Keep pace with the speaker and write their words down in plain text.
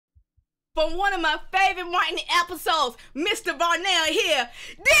From one of my favorite Martin episodes, Mr. Barnell here.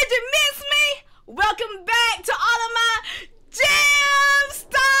 Did you miss me? Welcome back to all of my Gem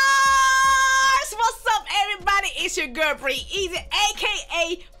Stars! What's up, everybody? It's your girl, Eazy,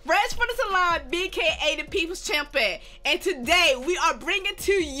 aka Fresh from the Salon, BKA the People's Champion. And today, we are bringing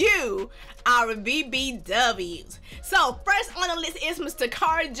to you our BBWs. So, first on the list is Miss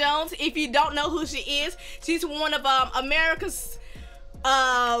Takara Jones. If you don't know who she is, she's one of America's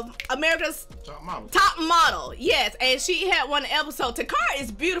top model, yes, and she had one episode. Takara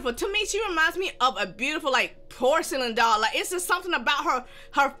is beautiful. To me, she reminds me of a beautiful, like, porcelain doll. Like, it's just something about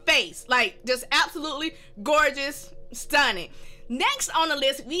her face, like, just absolutely gorgeous, stunning. Next on the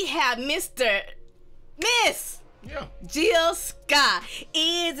list, we have Miss Jill Scott.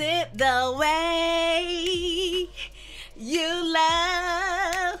 Is it the way you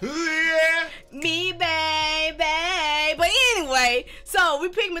love me, baby? But anyway, so we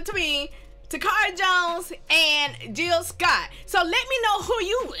picked between Takara Jones and Jill Scott. So let me know who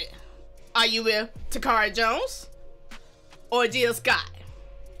you with. Are you with Takara Jones or Jill Scott?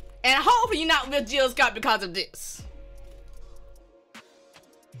 And hopefully you're not with Jill Scott because of this.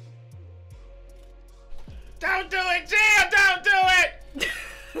 Don't do it, Jill! Don't do it!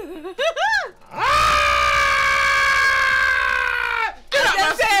 Get out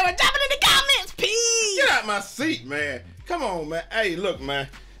my seat! Drop it in the comments, peace! Get out my seat, man. Come on, man. Hey, look, man.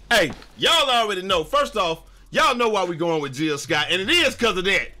 Hey, y'all already know. First off, y'all know why we going with Jill Scott, and it is because of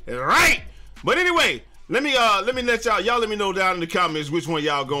that, right? But anyway, let me let y'all let me know down in the comments which one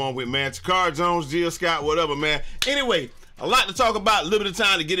y'all going with, man. Takara Jones, Jill Scott, whatever, man. Anyway, a lot to talk about, a little bit of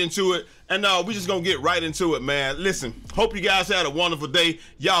time to get into it, and we just gonna get right into it, man. Listen, hope you guys had a wonderful day.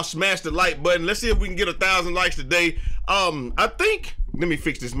 Y'all smash the like button. Let's see if we can get 1,000 likes today. I think, let me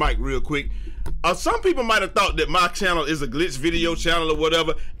fix this mic real quick. Some people might have thought that my channel is a glitch video channel or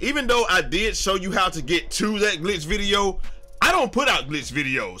whatever. Even though I did show you how to get to that glitch video, I don't put out glitch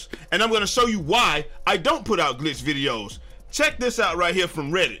videos, and I'm gonna show you why I don't put out glitch videos. Check this out right here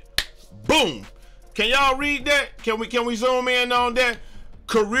from Reddit. Boom. Can y'all read that? Can we zoom in on that?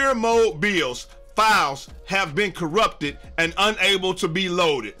 Career mode bills. Files have been corrupted and unable to be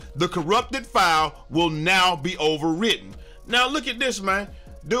loaded. The corrupted file will now be overwritten. Now look at this, man.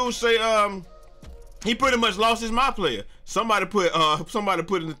 Dude say he pretty much lost his MyPlayer. Somebody put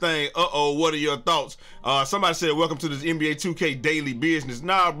in the thing, uh-oh, what are your thoughts? Somebody said, welcome to this NBA 2K daily business.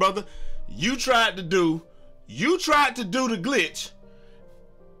 Nah, brother, you tried to do the glitch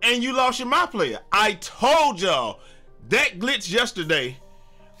and you lost your MyPlayer. I told y'all that glitch yesterday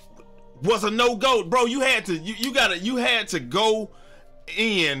was a no-go, bro. You had to go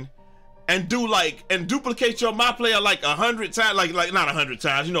in and duplicate your MyPlayer like 100 times, like not 100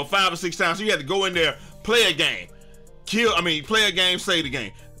 times, you know, 5 or 6 times. So you had to go in there, play a game, play a game, save the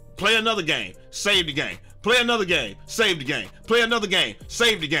game, play another game, save the game, play another game, save the game, play another game,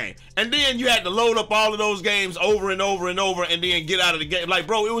 save the game. And then you had to load up all of those games over and over and over and then get out of the game. Like,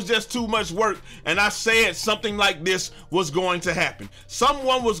 bro, it was just too much work. And I said something like this was going to happen.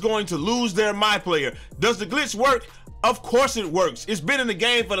 Someone was going to lose their MyPlayer. Does the glitch work? Of course it works. It's been in the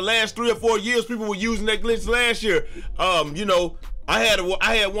game for the last 3 or 4 years. People were using that glitch last year. You know, I had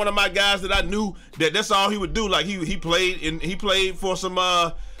one of my guys that I knew that's all he would do. Like he played for some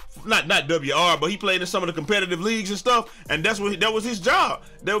not WR, but he played in some of the competitive leagues and stuff, and that was his job.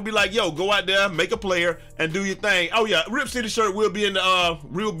 They would be like, yo, go out there, make a player, and do your thing. Oh yeah, Rip City shirt will be in the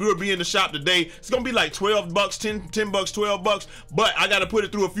will be in the shop today. It's gonna be like $12, $10 bucks, $12, but I gotta put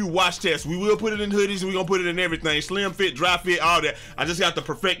it through a few wash tests. We will put it in hoodies, and we're gonna put it in everything, slim fit, dry fit, all that. I just got to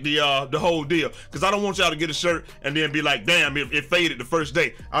perfect the whole deal, because I don't want y'all to get a shirt and then be like, damn, it faded the first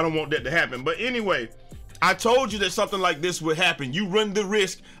day. I don't want that to happen. But anyway, I told you that something like this would happen. You run the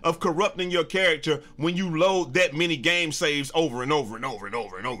risk of corrupting your character when you load that many game saves over and over and over and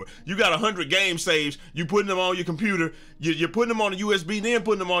over and over. You got 100 game saves, you putting them on your computer, you're putting them on the USB, then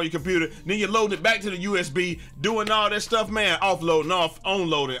putting them on your computer, then you're loading it back to the USB, doing all that stuff, man, offloading,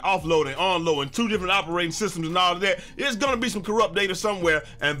 onloading, offloading, onloading, 2 different operating systems and all of that. There's gonna be some corrupt data somewhere,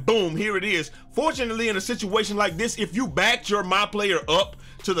 and boom, here it is. Fortunately, in a situation like this, if you backed your MyPlayer up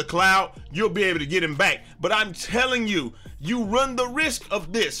to the cloud, you'll be able to get him back. But I'm telling you, you run the risk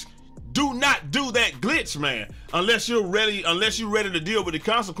of this. Do not do that glitch, man, unless you're ready to deal with the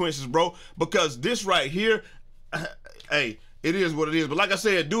consequences, bro, because this right here, hey, it is what it is. But like I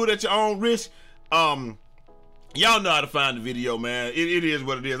said, do it at your own risk. Y'all know how to find the video, man. It is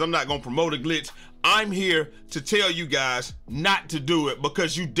what it is. I'm not gonna promote a glitch. I'm here to tell you guys not to do it,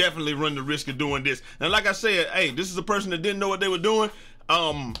 because you definitely run the risk of doing this. And like I said, hey, this is a person that didn't know what they were doing.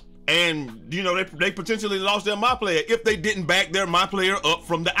 and you know they potentially lost their my player if they didn't back their my player up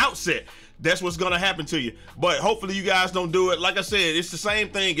from the outset. That's what's gonna happen to you. But hopefully you guys don't do it. Like I said, it's the same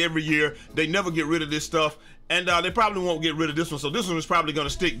thing every year. They never get rid of this stuff, and they probably won't get rid of this one. So this one is probably gonna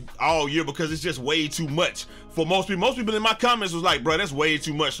stick all year because it's just way too much for most people. Most people in my comments was like, bro, that's way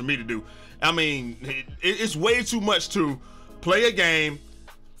too much for me to do. I mean, it's way too much to play a game,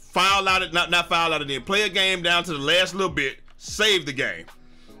 file out it, not file out it, then play a game down to the last little bit, save the game,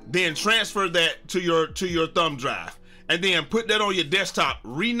 then transfer that to your thumb drive, and then put that on your desktop,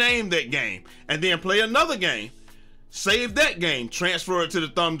 rename that game, and then play another game, save that game, transfer it to the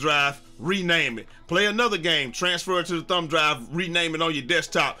thumb drive, rename it, play another game, transfer it to the thumb drive, rename it on your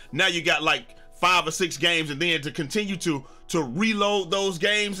desktop. Now you got like 5 or 6 games, and then to continue to reload those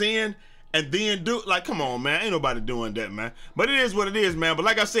games in, and then do, like, come on, man, ain't nobody doing that, man. But it is what it is, man. But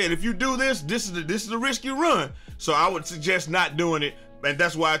like I said, if you do this is the risk you run. So I would suggest not doing it, and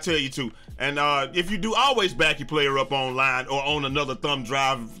that's why I tell you to. And if you do, always back your player up online or on another thumb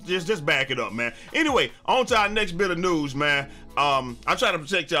drive. Just back it up, man. Anyway, on to our next bit of news, man. I try to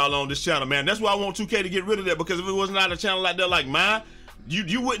protect y'all on this channel, man. That's why I want 2K to get rid of that, because if it was not a channel like that like mine,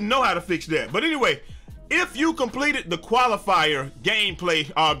 you wouldn't know how to fix that. But anyway, if you completed the qualifier gameplay,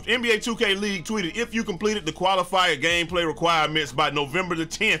 NBA 2K League tweeted, if you completed the qualifier gameplay requirements by November the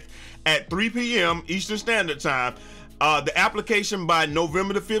 10th at 3 p.m. Eastern Standard Time, the application by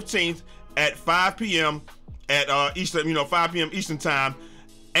November the 15th at 5 p.m. at 5 p.m. Eastern Time,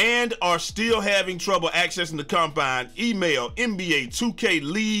 and are still having trouble accessing the combine, email NBA 2K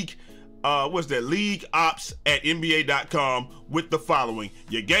League, league ops at nba.com with the following: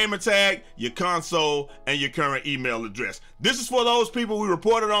 your gamer tag, your console, and your current email address. This is for those people we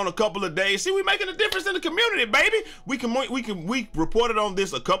reported on a couple of days. See, we making a difference in the community, baby. We reported on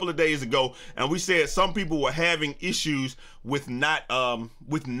this a couple of days ago, and we said some people were having issues with not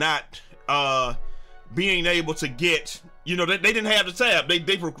being able to get, they didn't have the tab. They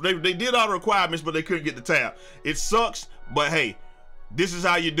did all the requirements, but they couldn't get the tab. It sucks, but hey, this is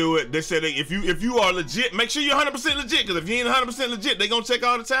how you do it. They said if you are legit, make sure you're 100% legit, because if you ain't 100% legit, they gonna check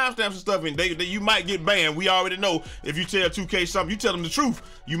all the timestamps and stuff, and you might get banned. We already know if you tell 2K something, you tell them the truth,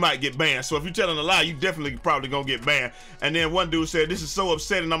 you might get banned. So if you tell them a lie, you definitely probably gonna get banned. And then one dude said, this is so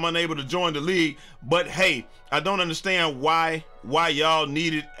upsetting, I'm unable to join the league. But hey, I don't understand why y'all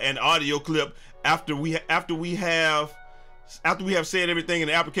needed an audio clip after we have said everything in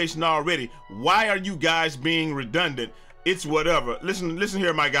the application already. Why are you guys being redundant? It's whatever. Listen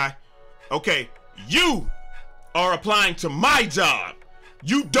here, my guy. Okay, you are applying to my job.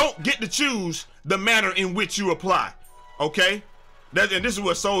 You don't get to choose the manner in which you apply. Okay? And this is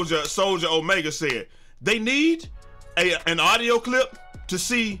what Soldier Omega said. They need an audio clip to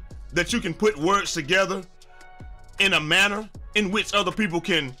see that you can put words together in a manner in which other people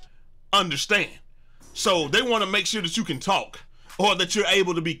can understand. So they want to make sure that you can talk, or that you're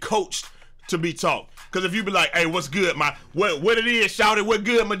able to be coached to be taught. Because if you be like, hey, what's good, what it is, shout it, what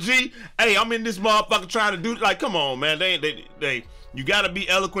good, my G? Hey, I'm in this motherfucker trying to do, like, come on, man. You gotta be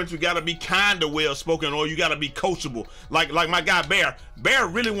eloquent, you gotta be kinda well spoken, or you gotta be coachable. Like my guy Bear. Bear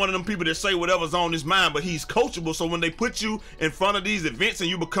really one of them people that say whatever's on his mind, but he's coachable. So when they put you in front of these events and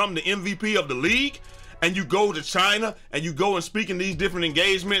you become the MVP of the league, and you go to China and you go and speak in these different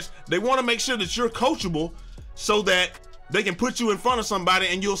engagements, they want to make sure that you're coachable so that they can put you in front of somebody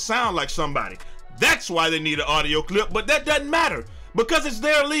and you'll sound like somebody. That's why they need an audio clip, but that doesn't matter because it's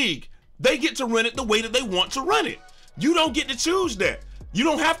their league. They get to run it the way that they want to run it. You don't get to choose that. You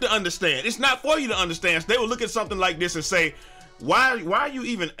don't have to understand. It's not for you to understand. So they will look at something like this and say, why are you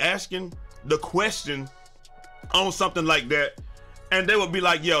even asking the question on something like that? And they would be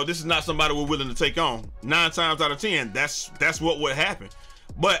like, yo, this is not somebody we're willing to take on. 9 times out of 10, that's what would happen.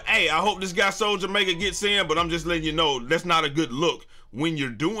 But hey, I hope this guy Soldier Omega gets in, but I'm just letting you know that's not a good look. When you're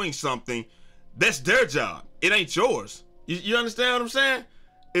doing something, that's their job. It ain't yours. You understand what I'm saying?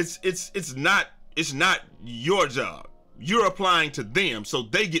 It's not your job. You're applying to them, so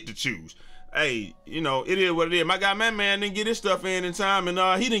they get to choose. Hey, it is what it is. My guy man didn't get his stuff in time, and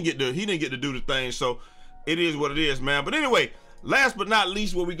he didn't get to do the thing. So it is what it is, man. But anyway, last but not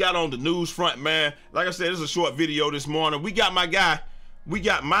least, what we got on the news front, man. Like I said, this is a short video this morning. We got my guy,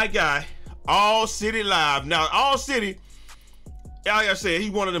 All City Live. Now, All City, like I said,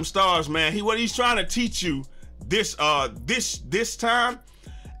 he's one of them stars, man. What he's trying to teach you this time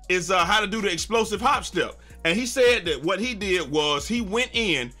is how to do the explosive hop step. And he said that what he did was he went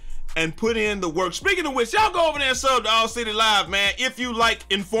in and put in the work. Speaking of which, y'all go over there and sub to All City Live, man. If you like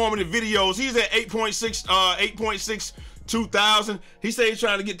informative videos, he's at 8.62 2,000. He said he's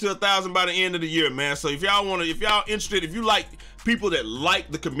trying to get to 1,000 by the end of the year, man. So if y'all want to, if y'all interested, if you like people that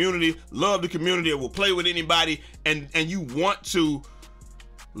like the community, love the community, and will play with anybody, and you want to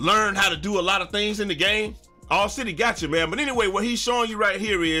learn how to do a lot of things in the game, All City got you, man. But anyway, what he's showing you right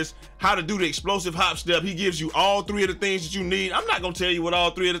here is how to do the explosive hop step. He gives you all 3 of the things that you need. I'm not gonna tell you what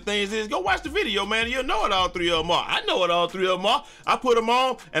all 3 of the things is. Go watch the video, man. You'll know what all 3 of them are. I know what all 3 of them are. I put them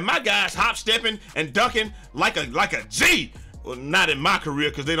on, and my guys hop stepping and ducking like a G. Well, not in my career,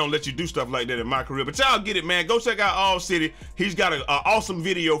 because they don't let you do stuff like that in my career. But y'all get it, man. Go check out All City. He's got an awesome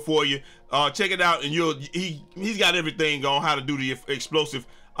video for you. Check it out, and he's got everything on how to do the explosive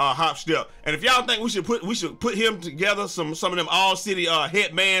hop step. And if y'all think we should put him together some of them All City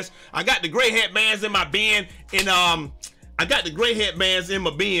headbands. I got the gray headbands in my bin, and I got the gray headbands in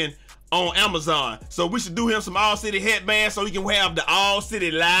my bin on Amazon. So we should do him some All City headbands so he can have the All City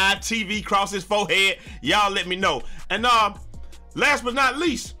live TV across his forehead. Y'all let me know. And last but not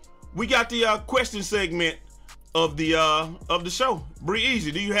least, we got the question segment of the show.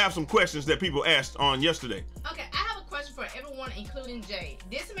 Eazy, do you have some questions that people asked on yesterday? Okay, I have a question for everyone, including Jay.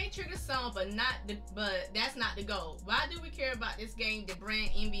 This may trigger some, but that's not the goal. Why do we care about this game, the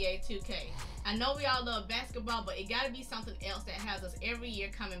brand NBA 2K? I know we all love basketball, but it got to be something else that has us every year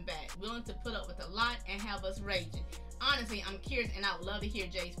coming back, willing to put up with a lot and have us raging. Honestly, I'm curious, and I would love to hear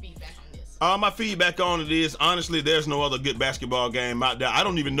Jay's feedback on this. My feedback on it is, honestly, there's no other good basketball game out there. I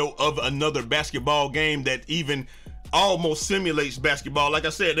don't even know of another basketball game that even almost simulates basketball. Like I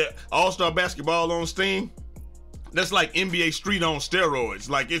said, that All-Star Basketball on Steam, that's like NBA Street on steroids.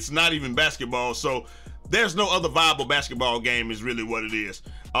 Like, it's not even basketball. So there's no other viable basketball game is really what it is.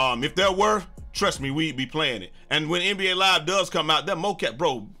 If there were, trust me, we'd be playing it. And when NBA Live does come out, that mocap,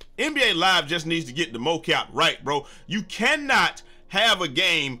 bro, NBA Live just needs to get the mocap right, bro. You cannot have a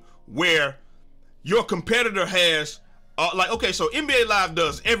game where your competitor has okay, so NBA Live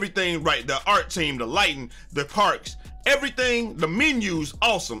does everything right. The art team, the lighting, the parks, everything, the menus,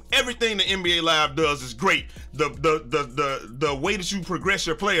 awesome. Everything the NBA Live does is great. The way that you progress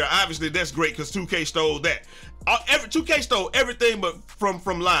your player, obviously that's great because 2K stole that. 2K stole everything but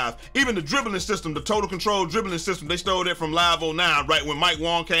from Live. Even the dribbling system, the total control dribbling system, they stole that from Live 09, right? When Mike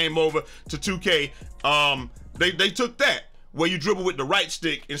Wang came over to 2K, they took that, where you dribble with the right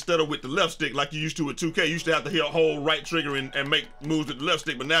stick instead of with the left stick like you used to with 2K. You used to have to hit a whole right trigger and make moves with the left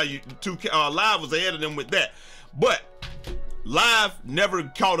stick, but now 2K Live was ahead of them with that. But Live never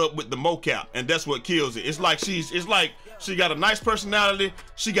caught up with the mocap, and that's what kills it. It's like she got a nice personality,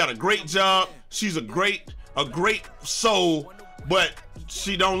 she got a great job, she's a great soul, but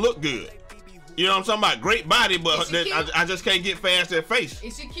she don't look good. You know what I'm talking about? Great body, but I just can't get past that face.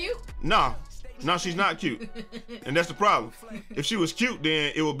 Is she cute? No, she's not cute, and that's the problem. If she was cute,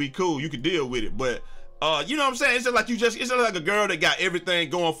 then it would be cool. You could deal with it, but you know what I'm saying? It's just like it's just like a girl that got everything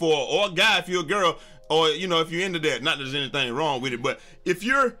going for her, or a guy if you're a girl, or you know, if you're into that. Not that there's anything wrong with it, but if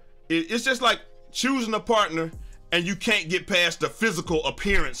it's just like choosing a partner and you can't get past the physical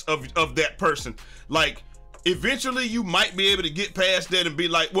appearance of that person. Like, eventually you might be able to get past that and be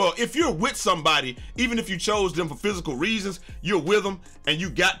like, well, if you're with somebody, even if you chose them for physical reasons, you're with them and you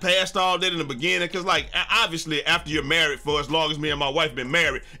got past all that in the beginning. Because like, obviously after you're married, for as long as me and my wife been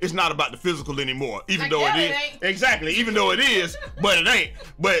married, it's not about the physical anymore, even though it is. Exactly, even though it is, but it ain't.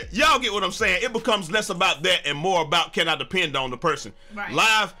 But y'all get what I'm saying? It becomes less about that and more about, can I depend on the person? Right.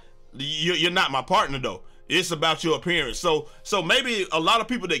 Live, you're not my partner though. It's about your appearance. So maybe a lot of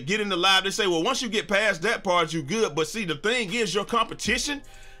people that get into Live, they say, well, once you get past that part, you good. But see, the thing is, your competition,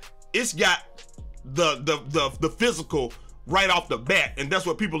 it's got the physical right off the bat, and that's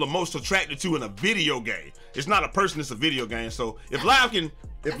what people are most attracted to in a video game. It's not a person, it's a video game. So if Live can,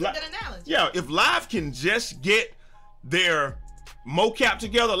 if Live can just get their mocap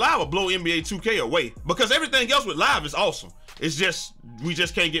together, Live will blow NBA 2K away, because everything else with Live is awesome. It's just, we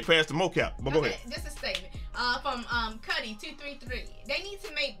just can't get past the mocap. But go ahead. Just a statement from Cuddy 233. They need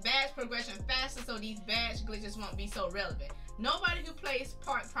to make badge progression faster so these badge glitches won't be so relevant. Nobody who plays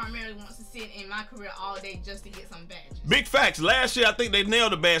Park primarily wants to sit in my career all day just to get some badges. Big facts. Last year, I think they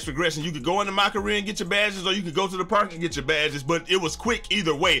nailed the badge progression. You could go into my career and get your badges, or you could go to the park and get your badges, but it was quick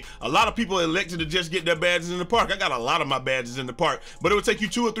either way. A lot of people elected to just get their badges in the park. I got a lot of my badges in the park, but it would take you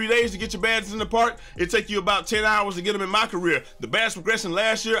 2 or 3 days to get your badges in the park. It'd take you about 10 hours to get them in my career. The badge progression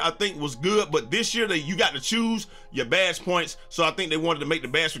last year, I think, was good, but this year, you got to choose your badge points, so I think they wanted to make the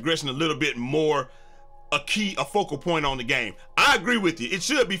badge progression a little bit more a focal point on the game. I agree with you. It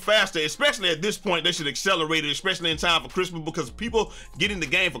should be faster, especially at this point. They should accelerate it, especially in time for Christmas, because people get in the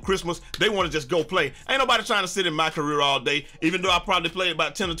game for Christmas, they want to just go play. Ain't nobody trying to sit in MyCAREER all day, even though I probably played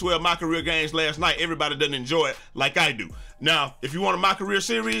about 10 or 12 MyCAREER games last night. Everybody doesn't enjoy it like I do. Now, if you want a MyCAREER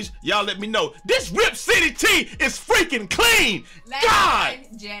series, y'all let me know. This Rip City tee is freaking clean. God!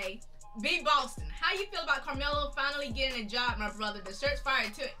 Jay. B. Boston, how you feel about Carmelo finally getting a job, my brother? The shirt's fire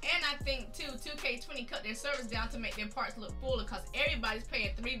too, and I think too 2K20 cut their servers down to make their parks look fuller, because everybody's playing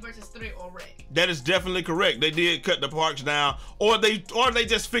 3 versus 3 or wreck. That is definitely correct. They did cut the parks down, or they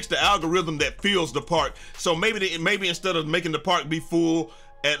just fixed the algorithm that fills the park. So maybe instead of making the park be full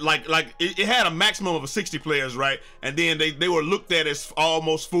at it had a maximum of 60 players, right? And then they were looked at as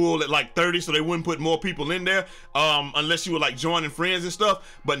almost full at like 30, so they wouldn't put more people in there unless you were like joining friends and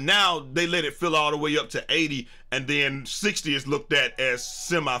stuff. But now they let it fill all the way up to 80, and then 60 is looked at as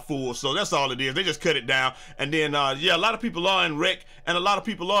semi-full. So that's all it is. They just cut it down. And then yeah, a lot of people are in rec, and a lot of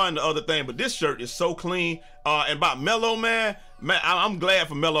people are in the other thing, but this shirt is so clean. And about Melo, man, I'm glad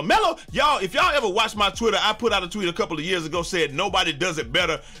for Melo. Melo, y'all, if y'all ever watch my Twitter, I put out a tweet a couple of years ago, said nobody does it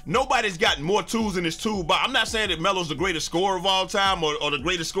better. Nobody's got more tools in his toolbox. I'm not saying that Melo's the greatest scorer of all time, or the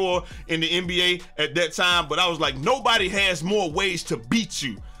greatest scorer in the NBA at that time, but I was like, nobody has more ways to beat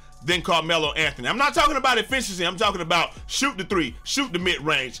you than Carmelo Anthony. I'm not talking about efficiency. I'm talking about shoot the three, shoot the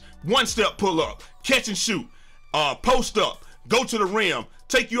mid-range, one-step pull-up, catch and shoot, post up, go to the rim,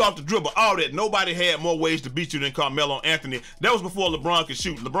 take you off the dribble, all that. Nobody had more ways to beat you than Carmelo Anthony. That was before LeBron could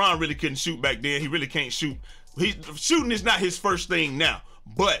shoot. LeBron really couldn't shoot back then. He really can't shoot. Shooting is not his first thing now.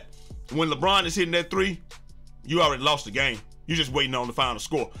 But when LeBron is hitting that three, you already lost the game. You're just waiting on the final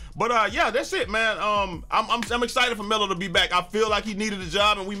score. But yeah, that's it, man. I'm excited for Melo to be back. I feel like he needed a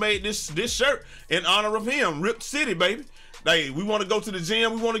job, and we made this shirt in honor of him. Ripped City, baby. Hey, we want to go to the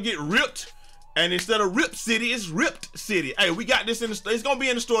gym. We want to get ripped. And instead of Rip City, it's Ripped City. Hey, we got this in the store. It's gonna be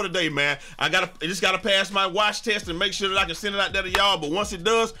in the store today, man. I just gotta pass my wash test and make sure that I can send it out there to y'all. But once it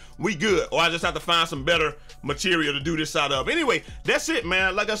does, we good. Or I just have to find some better material to do this out of. Anyway, that's it,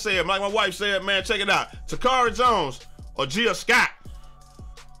 man. Like I said, like my wife said, man, check it out. Takara Jones or Gia Scott.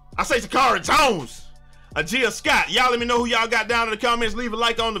 I say Takara Jones or Gia Scott. Y'all let me know who y'all got down in the comments. Leave a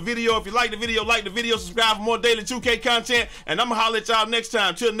like on the video. If you like the video, subscribe for more daily 2K content. And I'm gonna holler at y'all next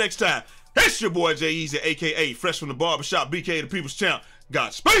time. Till next time. It's your boy Eazy, aka Fresh from the Barbershop, BK the People's Champ.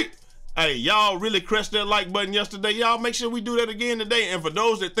 Godspeed. Hey, y'all really crushed that like button yesterday. Y'all make sure we do that again today. And for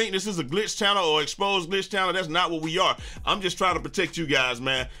those that think this is a glitch channel or exposed glitch channel, that's not what we are. I'm just trying to protect you guys,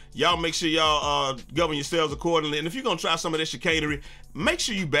 man. Y'all make sure y'all govern yourselves accordingly. And if you're gonna try some of this chicanery, make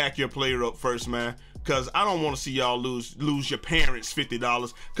sure you back your player up first, man. Cause I don't want to see y'all lose your parents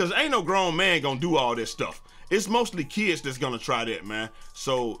 $50. Cause ain't no grown man gonna do all this stuff. It's mostly kids that's gonna try that, man.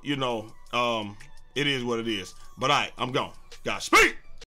 So, you know, it is what it is. But all right, I'm gone. Godspeed.